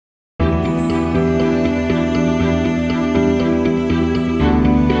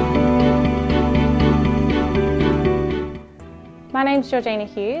My name's Georgina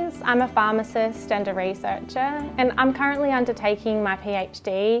Hughes. I'm a pharmacist and a researcher, and I'm currently undertaking my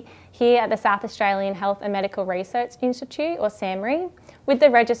PhD here at the South Australian Health and Medical Research Institute, or SAHMRI, with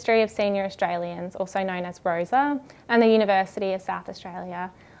the Registry of Senior Australians, also known as ROSA, and the University of South Australia.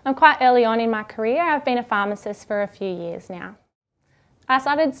 I'm quite early on in my career. I've been a pharmacist for a few years now. I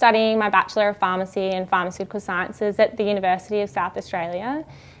started studying my Bachelor of Pharmacy and Pharmaceutical Sciences at the University of South Australia,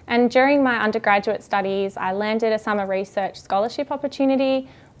 and during my undergraduate studies I landed a summer research scholarship opportunity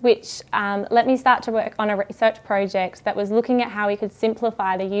which let me start to work on a research project that was looking at how we could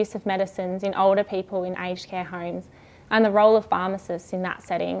simplify the use of medicines in older people in aged care homes and the role of pharmacists in that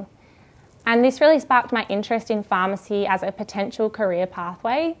setting. And this really sparked my interest in pharmacy as a potential career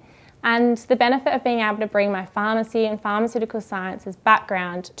pathway, and the benefit of being able to bring my pharmacy and pharmaceutical sciences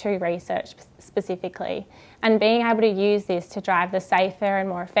background to research specifically, and being able to use this to drive the safer and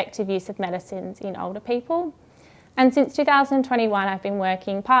more effective use of medicines in older people. And since 2021 I've been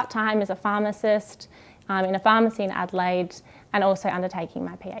working part-time as a pharmacist in a pharmacy in Adelaide and also undertaking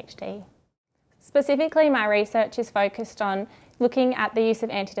my PhD. Specifically, my research is focused on looking at the use of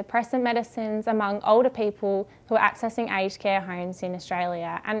antidepressant medicines among older people who are accessing aged care homes in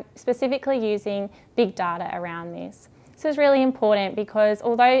Australia, and specifically using big data around this. This is really important because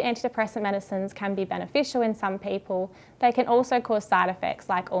although antidepressant medicines can be beneficial in some people, they can also cause side effects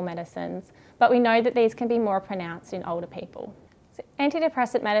like all medicines, but we know that these can be more pronounced in older people. So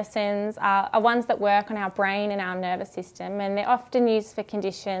antidepressant medicines are ones that work on our brain and our nervous system, and they're often used for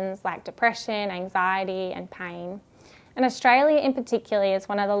conditions like depression, anxiety and pain. And Australia in particular is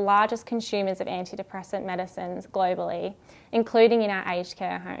one of the largest consumers of antidepressant medicines globally, including in our aged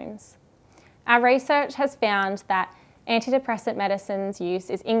care homes. Our research has found that antidepressant medicines use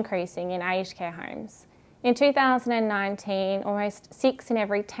is increasing in aged care homes. In 2019, almost 6 in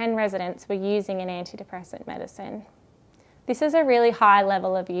every 10 residents were using an antidepressant medicine. This is a really high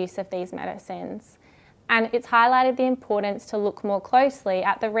level of use of these medicines, and it's highlighted the importance to look more closely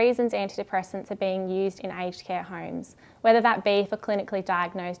at the reasons antidepressants are being used in aged care homes, whether that be for clinically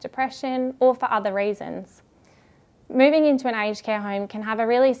diagnosed depression or for other reasons. Moving into an aged care home can have a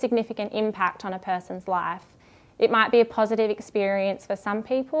really significant impact on a person's life. It might be a positive experience for some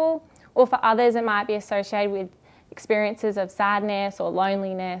people, or for others it might be associated with experiences of sadness or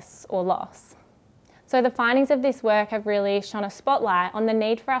loneliness or loss. So the findings of this work have really shone a spotlight on the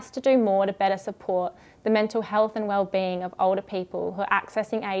need for us to do more to better support the mental health and well-being of older people who are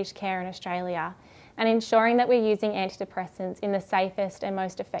accessing aged care in Australia, and ensuring that we're using antidepressants in the safest and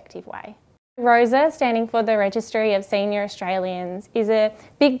most effective way. ROSA, standing for the Registry of Senior Australians, is a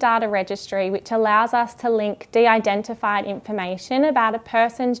big data registry which allows us to link de-identified information about a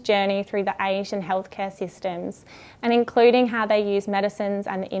person's journey through the aged and healthcare systems, and including how they use medicines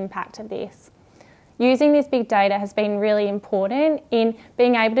and the impact of this. Using this big data has been really important in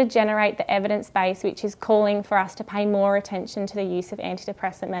being able to generate the evidence base which is calling for us to pay more attention to the use of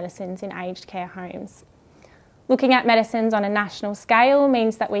antidepressant medicines in aged care homes. Looking at medicines on a national scale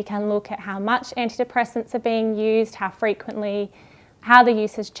means that we can look at how much antidepressants are being used, how frequently, how the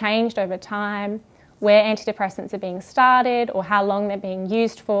use has changed over time, where antidepressants are being started or how long they're being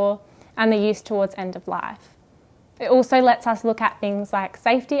used for, and the use towards end of life. It also lets us look at things like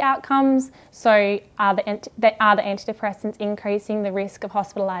safety outcomes, so are the antidepressants increasing the risk of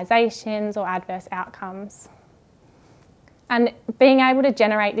hospitalisations or adverse outcomes? And being able to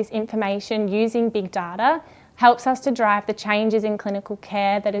generate this information using big data helps us to drive the changes in clinical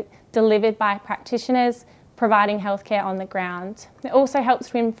care that are delivered by practitioners providing healthcare on the ground. It also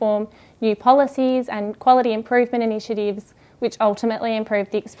helps to inform new policies and quality improvement initiatives which ultimately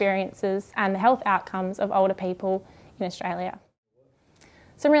improve the experiences and the health outcomes of older people in Australia.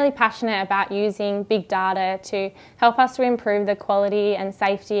 So I'm really passionate about using big data to help us to improve the quality and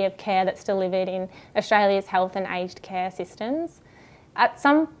safety of care that's delivered in Australia's health and aged care systems. At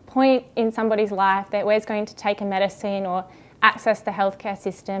some point in somebody's life, they're always going to take a medicine or access the healthcare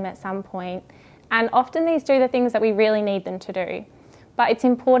system at some point, and often these do the things that we really need them to do. But it's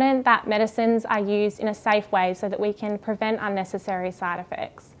important that medicines are used in a safe way so that we can prevent unnecessary side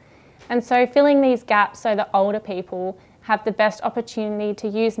effects. And so filling these gaps so that older people have the best opportunity to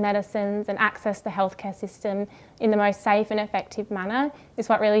use medicines and access the healthcare system in the most safe and effective manner is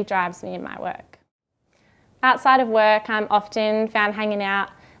what really drives me in my work. Outside of work, I'm often found hanging out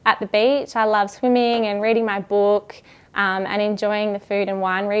at the beach. I love swimming and reading my book and enjoying the food and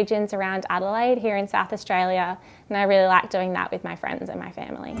wine regions around Adelaide here in South Australia, and I really like doing that with my friends and my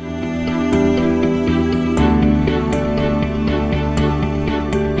family.